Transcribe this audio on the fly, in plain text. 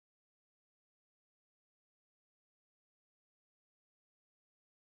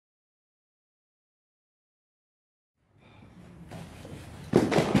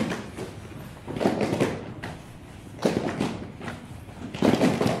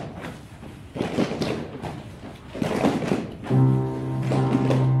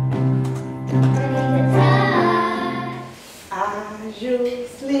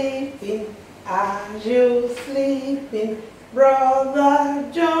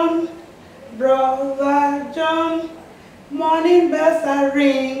Morning bells are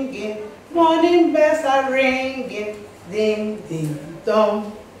ringing, morning bells are ringing, ding, ding,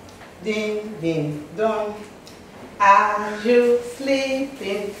 dong, ding, ding, dong. Are you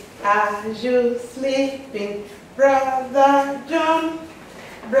sleeping? Are you sleeping? Brother John,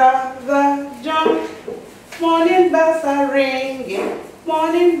 Brother John. Morning bells are ringing,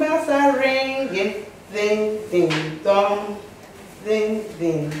 morning bells are ringing, ding, ding, dong, ding,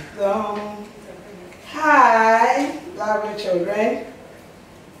 ding, dong. Hi, lovely children.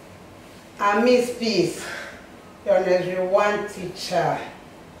 I'm Miss Peace, your Nursery 1 teacher.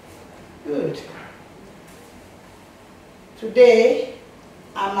 Good. Today,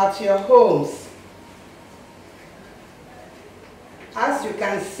 I'm at your homes. As you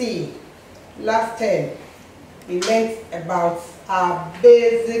can see, last term, we learned about our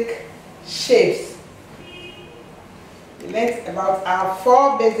basic shapes. We learned about our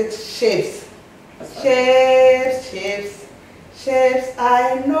 4 basic shapes. Shapes, shapes, shapes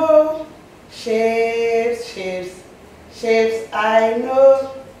I know. Shapes, shapes, shapes I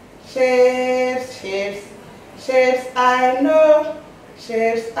know. Shapes, shapes, shapes I know.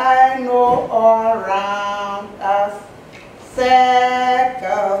 Shapes I know all around us.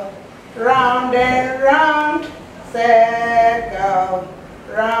 Circle, round and round. Circle,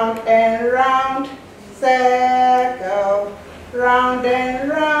 round and round. Circle, round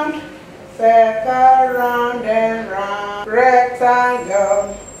and round. Circle, round and round.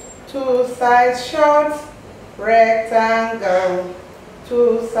 Rectangle, 2 sides short. Rectangle,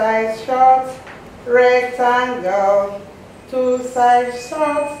 2 sides short. Rectangle, 2 sides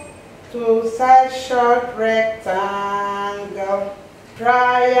short. 2 sides short. Rectangle.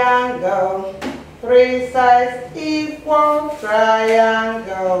 Triangle, 3 sides equal.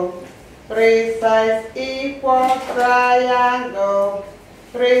 Triangle, 3 sides equal. Triangle,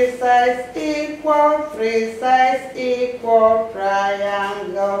 3 sides equal. 3 sides equal.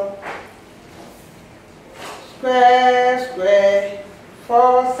 Triangle. Square, square,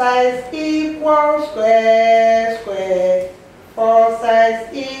 4 sides equal. Square, square, 4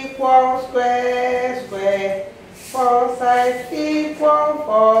 sides equal. Square, square, 4 sides equal.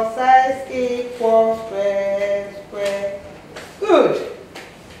 4 sides equal. Square, square. Good.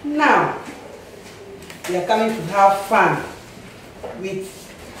 Now, we are coming to have fun with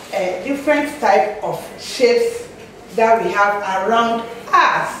a different type of shapes that we have around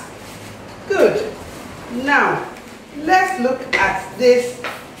us. Good. Now, let's look at this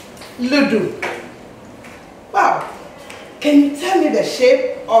Ludo. Wow. Can you tell me the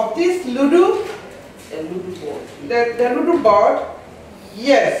shape of this Ludo? The Ludo board. The Ludo board?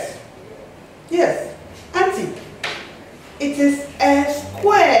 Yes. Yes. Auntie, it is a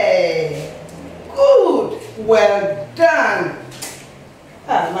square. Good. Well done.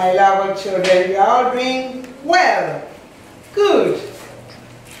 Ah, my lovely children, you are all doing well. Good.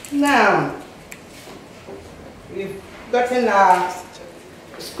 Now, we've gotten our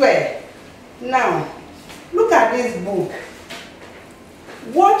square. Now, look at this book.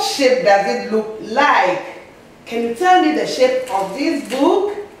 What shape does it look like? Can you tell me the shape of this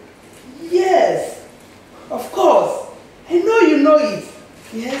book? Yes, of course. I know you know it.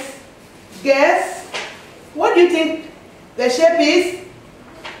 Yes. Guess. What do you think the shape is?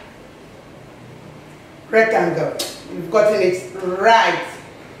 Rectangle. You've gotten it right.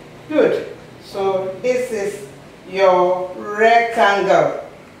 Good. So this is your rectangle.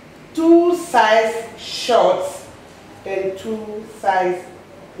 2 sides short, then 2 sides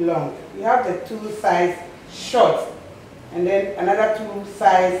long. You have the 2 sides short, and then another 2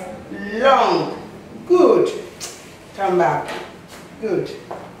 sides long. Good. Come back. Good.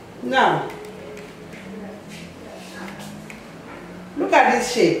 Now, look at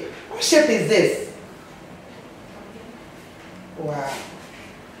this shape. What shape is this? Wow.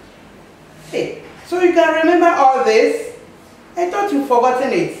 Hey, so you can remember all this? I thought you'd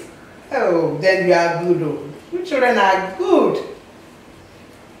forgotten it. Oh, then you are good. Oh. You children are good.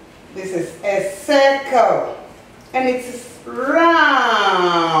 This is a circle, and it is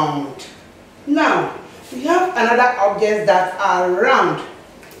round. Now, we have another objects that are round.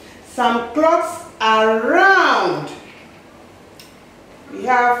 Some clocks are round. We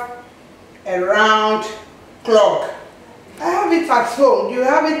have a round clock. I have it at home. Do you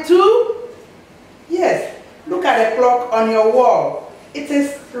have it too? Yes. Look at the clock on your wall. It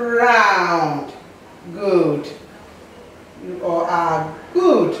is round. Good. You all are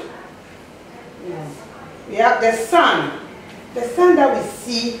good. Yes. We have the sun. The sun that we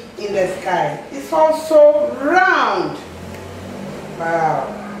see in the sky is also round. Wow.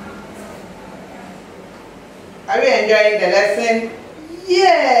 Are we enjoying the lesson?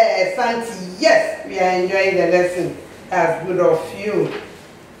 Yes, Auntie, yes, we are enjoying the lesson. That's good of you.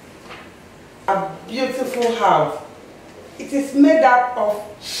 A beautiful house. It is made up of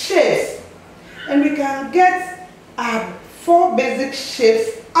shapes, and we can get our 4 basic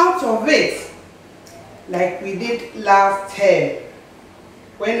shapes out of it, like we did last term.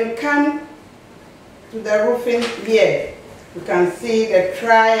 When you come to the roofing here, you can see the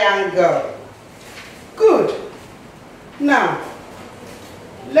triangle. Good. Now,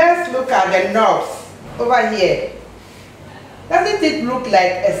 let's look at the knobs over here. Doesn't it look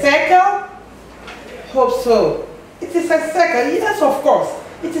like a circle? Hope so. It is a circle. Yes, of course.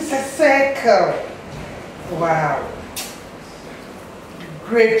 It is a circle. Wow.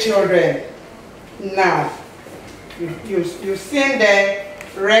 Great children. Now, you've seen the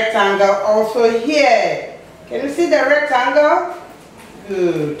rectangle also here. Can you see the rectangle?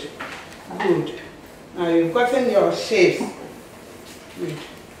 Good. Good. Now you've gotten your shapes. Good.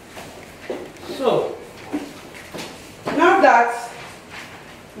 So, now that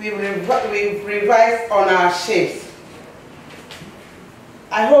we've revised on our shapes,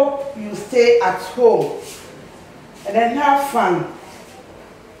 I hope you stay at home and then have fun.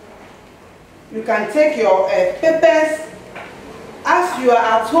 You can take your papers as you are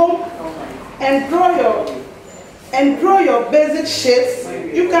at home and draw your basic shapes.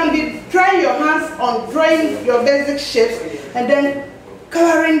 You can be trying your hands on drawing your basic shapes and then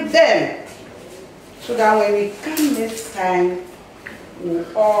coloring them, so that when we come next time, we'll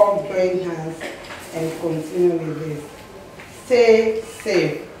all join hands and continue with this. Stay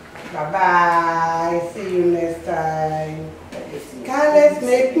safe. Bye-bye. See you next time. Colors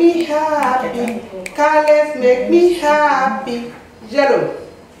make me happy. Colors make me happy. Yellow.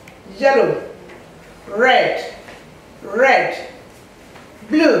 Yellow. Red. Red.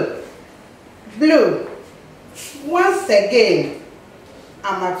 Blue. Blue. Once again,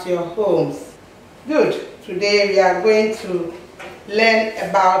 I'm at your homes. Good. Today we are going to learn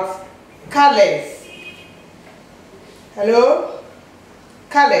about colors. Hello?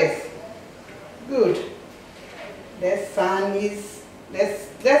 Colors. Good. The sun is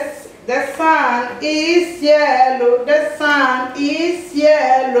yellow. The sun is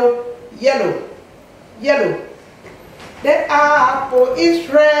yellow. Yellow. Yellow. The apple is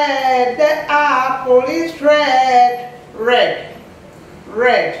red. The apple is red. Red.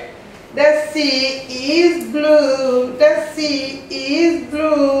 Red. The sea is blue. The sea is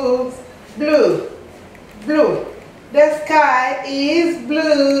blue. Blue. Blue. The sky is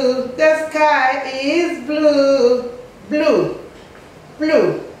blue. The sky is blue. Blue.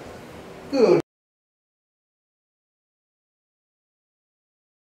 Blue. Good.